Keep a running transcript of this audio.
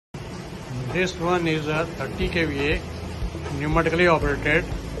This one is a 30 kVA pneumatically operated,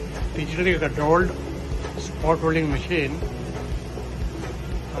 digitally controlled spot welding machine.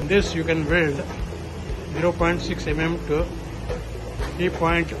 On this you can weld 0.6 mm to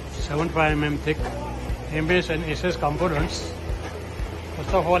 3.75 mm thick MS and SS components.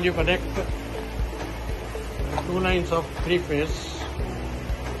 First of all, you connect two lines of 3-phase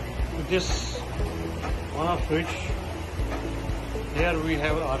to this on-off switch. Here we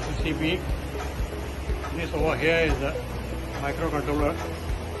have RCCB. This over here is the microcontroller.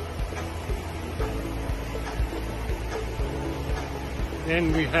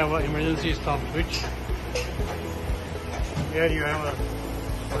 Then we have an emergency stop switch. Here you have a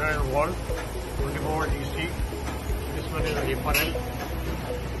solenoid valve, 24 volt DC. This one is a referral.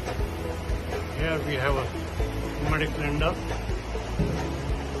 Here we have a pneumatic cylinder.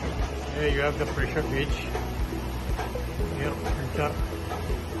 Here you have the pressure gauge. Here filter.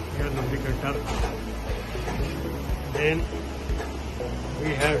 Here lubricator. Then we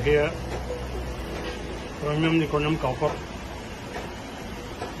have here chromium, niconium, copper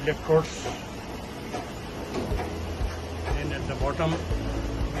electrodes. And at the bottom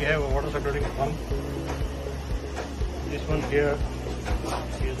we have a water circulating pump. This one here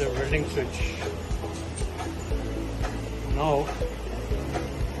is the welding switch. Now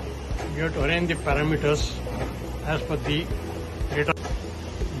you have to arrange the parameters as per the data.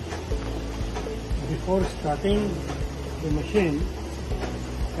 Before starting the machine,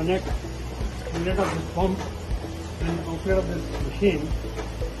 connect inlet of this pump and outlet of this machine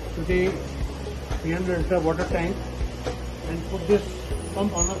to the 300 liter water tank and put this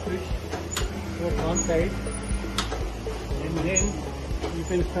pump on a switch to the on side, and then you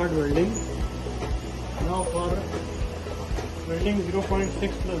can start welding. Now for welding 0.6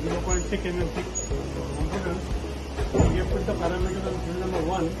 plus 0.6 mm thick components, you have put the parameters on schedule number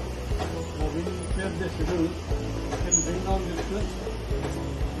 1. Now when you press the schedule, you can bring down this to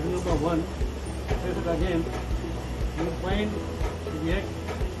schedule number 1, press it again. You will find we have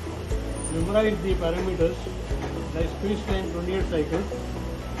memorized the parameters like squeeze time 28 cycles.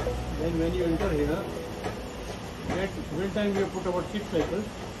 Then when you enter here, at weld time we have put about 6 cycles.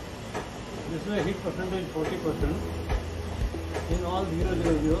 This is a heat percentage 40%. In all 0,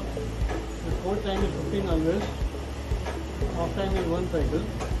 0, 0. The hold time is 15 always. Off time is 1 cycle.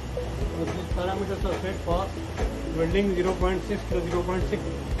 So these parameters are set for welding 0.6 plus 0.6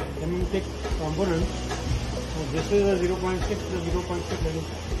 mm thick components. So this is a 0.6 plus 0.6 mm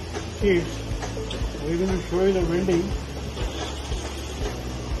sheets. We are going to show you the welding.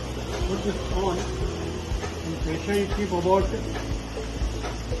 Put this on and pressure you keep about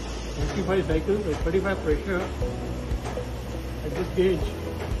 35 cycles, 35 pressure at this gauge.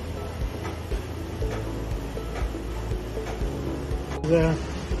 The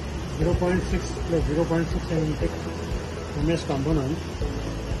 0.6 plus 0.6 mm thick MS component.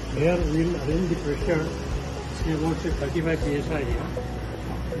 Here we will arrange the pressure, say about 35 psi here.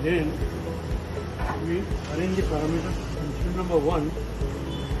 Then we arrange the parameters in schedule number 1.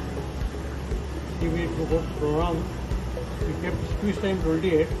 Give it to go program. We kept squeeze time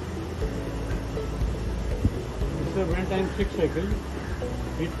 28. This is the weld time 6 cycles.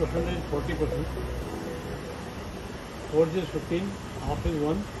 Heat percentage 40%. Forge is 15. Half is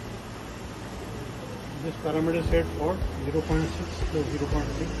 1. This parameter set for 0.6 plus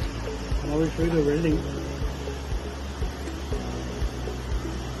 0.6. Now I will show you the welding.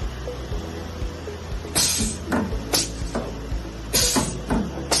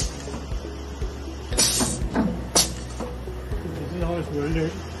 This is how it's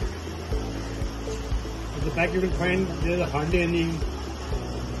welded. At the back you will find there is hardly any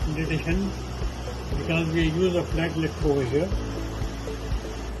indentation because we use a flat electrode over here.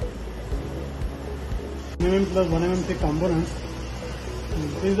 1 mm plus 1 mm thick components.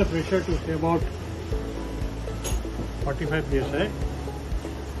 Increase the pressure to say about 45 psi.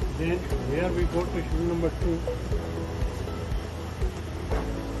 Then here we go to schedule number 2.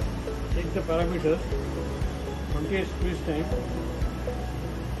 Take the parameters. 28 squeeze time.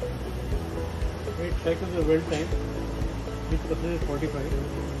 8 cycles of weld time. Heat percentage is 45.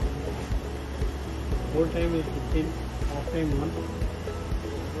 Hold time is 15. Off time 1.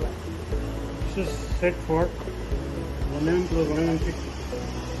 This is set for 1 mm plus 1 mm thick.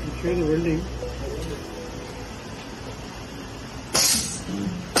 To show the welding.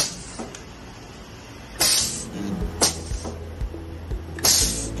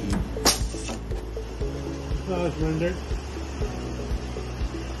 This is how it's welded.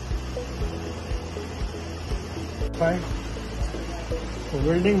 5. So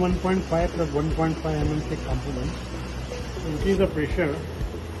welding 1.5 plus 1.5 mm thick components. Increase the pressure.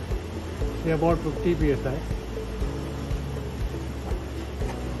 say about 50 psi.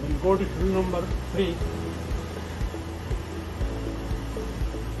 Then go to schedule number 3.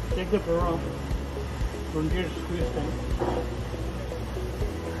 Take the program 28 squeeze time.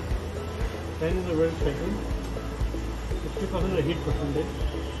 Then in the weld cycle, 60% the heat percentage.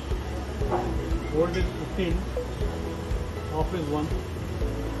 Volt is 15. Off is 1.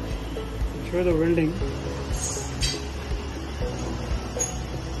 Show the welding.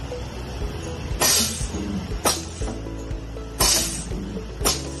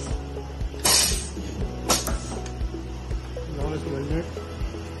 Now it's welded.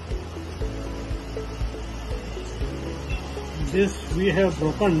 This we have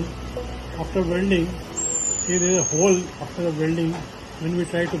broken after welding. See, there is a hole after the welding when we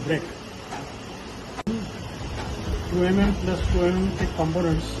try to break. 2 mm plus 2 mm thick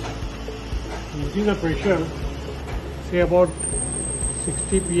components. Using the pressure, say about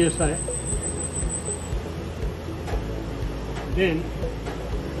 60 psi. Then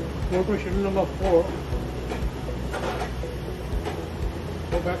go to schedule number 4.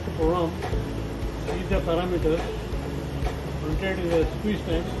 Go back to program. See the parameters. 100 is the squeeze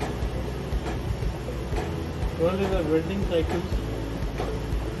time. 12 is the welding cycles.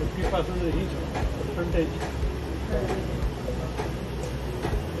 50% is each percentage.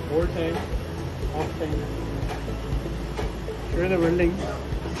 Hold time. Off time. Show the welding.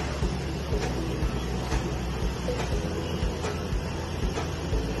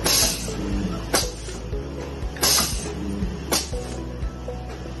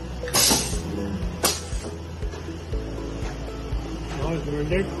 Now it's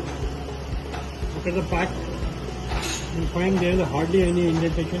welded. Look at the back. You find there is hardly any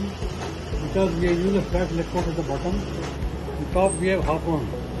indentation because we have used a flat electrode at the bottom. On top we have half one.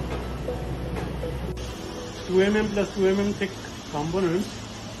 2 mm plus 2 mm thick components.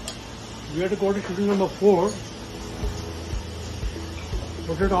 We have to go to schedule number 4.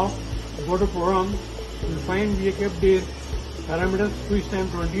 Put it off. Go to program. You find we have kept the parameters squeeze time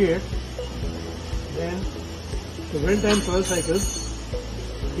 28. Then the weld time 12 cycles.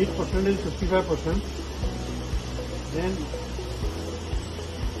 Heat percentage 55%. Then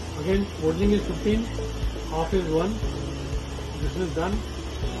again welding is 15. Off is 1. This is done.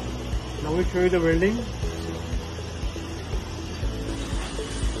 Now we show you the welding.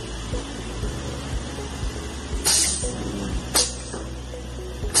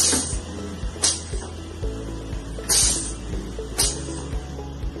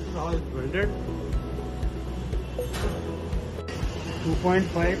 Now it's welded.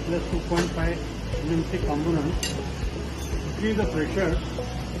 2.5 plus 2.5 mm thick components. Increase the pressure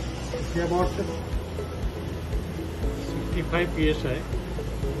to about 65 psi.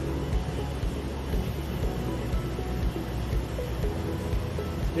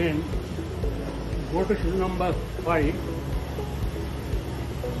 Then go to schedule number 5.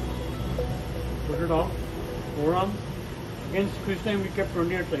 Put it off. Program. Again squeeze time we kept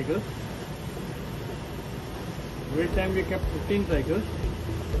 28 cycles. Weld time we kept 15 cycles.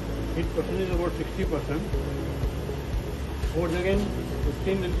 Heat percentage is about 60%. Force again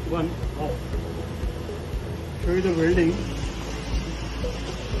 15 and 1 off. Show you the welding.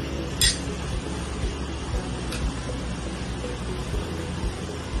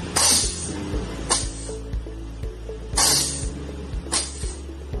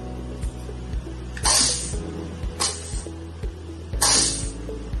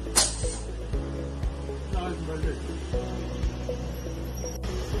 Now it's welded.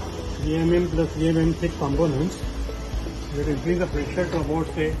 3 mm plus 3 mm thick components. We will increase the pressure to about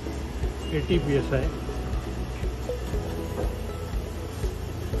say 80 psi.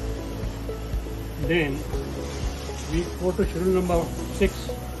 Then we go to schedule number 6.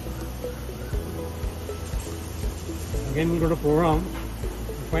 Again we go to program.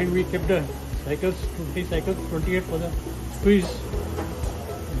 Find we kept the cycles 20 cycles, 28 for the squeeze.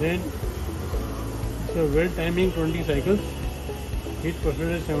 Then it's a weld timing 20 cycles. Heat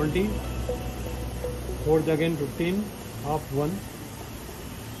percentage 70. Force again 15. Half 1.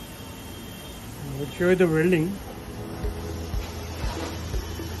 I will show you the welding.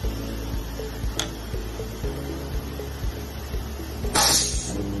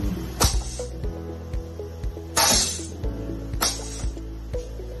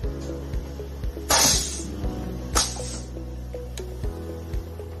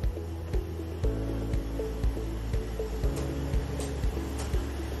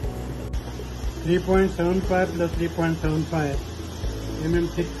 .75 plus 3.75 mm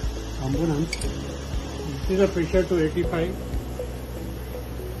thick components. This is the pressure to 85.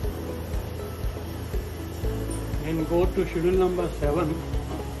 And go to schedule number 7.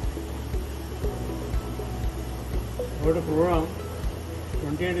 Over to program,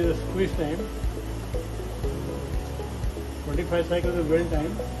 28 is the squeeze time, 25 cycles is weld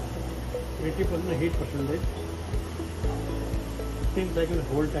time, 80% the heat percentage, 15 cycles is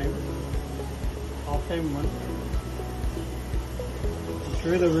hold time, off time 1. I'll show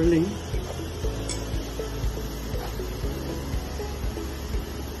you the welding.